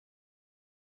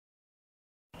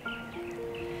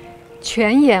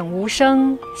泉眼无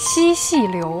声惜细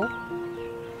流，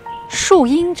树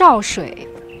阴照水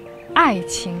爱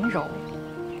晴柔。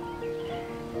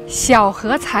小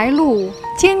荷才露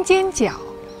尖尖角，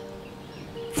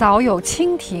早有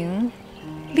蜻蜓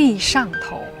立上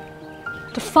头。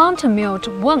The fountain milk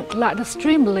won't let the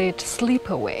streamlet sleep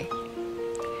away.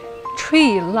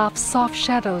 Tree loves soft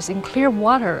shadows in clear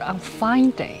water on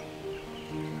fine day.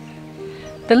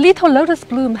 The little lotus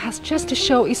bloom has just to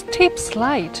show its tips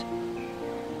light,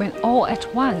 when all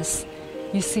at once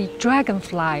you see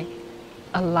dragonfly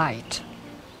alight.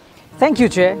 Thank you,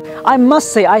 Jie. I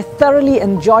must say I thoroughly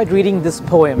enjoyed reading this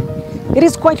poem. It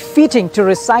is quite fitting to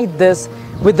recite this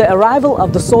with the arrival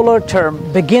of the solar term,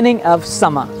 beginning of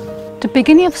summer. The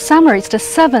beginning of summer is the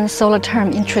 7th solar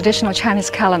term in traditional Chinese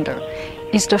calendar.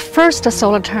 It's the first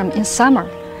solar term in summer.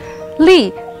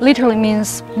 Li literally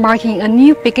means marking a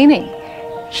new beginning.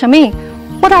 Shamim,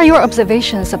 what are your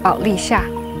observations about Lixia?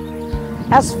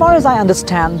 As far as I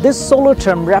understand, this solar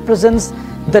term represents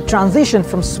the transition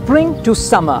from spring to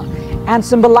summer and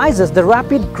symbolizes the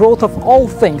rapid growth of all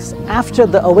things after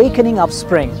the awakening of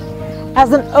spring.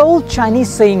 As an old Chinese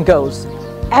saying goes,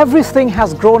 everything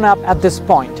has grown up at this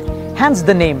point, hence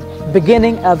the name,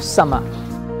 beginning of summer.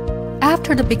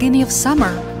 After the beginning of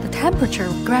summer, the temperature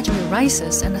gradually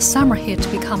rises and the summer heat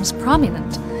becomes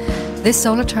prominent. This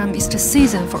solar term is the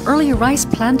season for early rice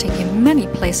planting in many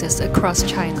places across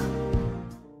China.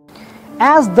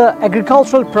 As the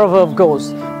agricultural proverb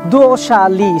goes, Duo sha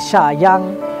li sha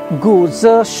yang, gu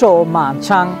ze shou ma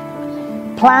chang.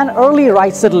 Plant early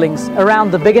rice seedlings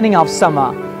around the beginning of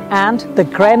summer, and the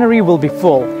granary will be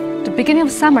full. The beginning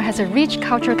of summer has a rich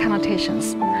cultural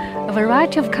connotations. A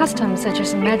variety of customs such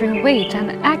as measuring weight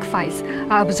and egg fights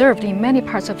are observed in many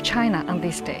parts of China on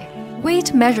this day.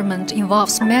 Weight measurement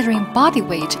involves measuring body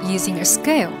weight using a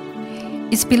scale.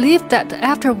 It's believed that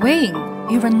after weighing,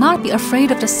 you will not be afraid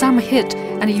of the summer heat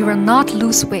and you will not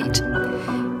lose weight.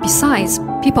 Besides,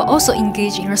 people also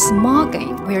engage in a small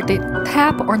game where they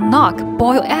tap or knock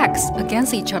boiled eggs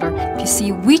against each other to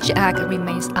see which egg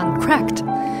remains uncracked.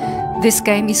 This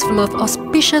game is full of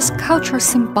auspicious cultural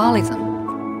symbolism.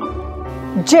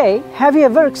 Jie, have you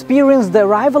ever experienced the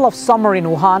arrival of summer in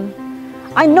Wuhan?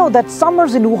 I know that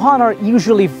summers in Wuhan are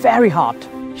usually very hot.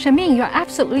 Shamim, you're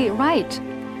absolutely right.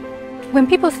 When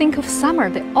people think of summer,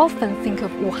 they often think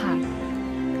of Wuhan.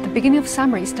 The beginning of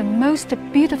summer is the most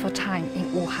beautiful time in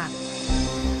Wuhan.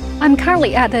 I'm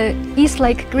currently at the East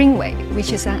Lake Greenway,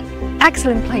 which is an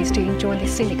excellent place to enjoy the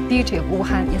scenic beauty of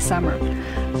Wuhan in summer.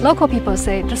 Local people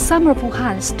say the summer of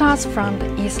Wuhan starts from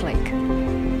the East Lake.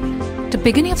 The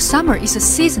beginning of summer is a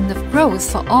season of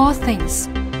growth for all things.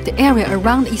 The area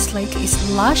around East Lake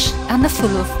is lush and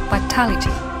full of vitality.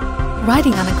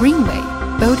 Riding on a greenway,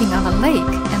 boating on a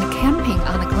lake, and camping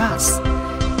on the grass.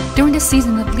 During the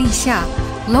season of Lixia,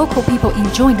 local people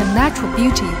enjoy the natural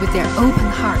beauty with their open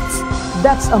hearts.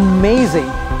 That's amazing.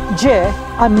 Jie,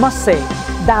 I must say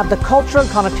that the cultural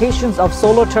connotations of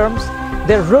solar terms,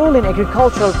 their role in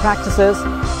agricultural practices,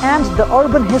 and the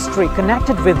urban history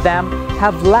connected with them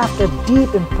have left a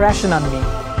deep impression on me.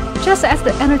 Just as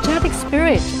the energetic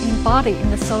spirit embodied in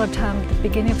the solar term at the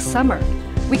beginning of summer,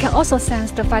 we can also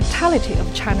sense the vitality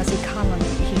of China's economy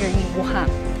here in Wuhan.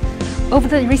 Over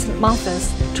the recent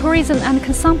months, tourism and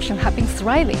consumption have been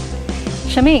thriving.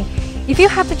 Shamim, if you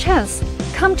have the chance,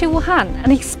 come to Wuhan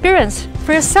and experience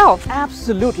for yourself.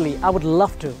 Absolutely, I would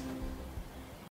love to.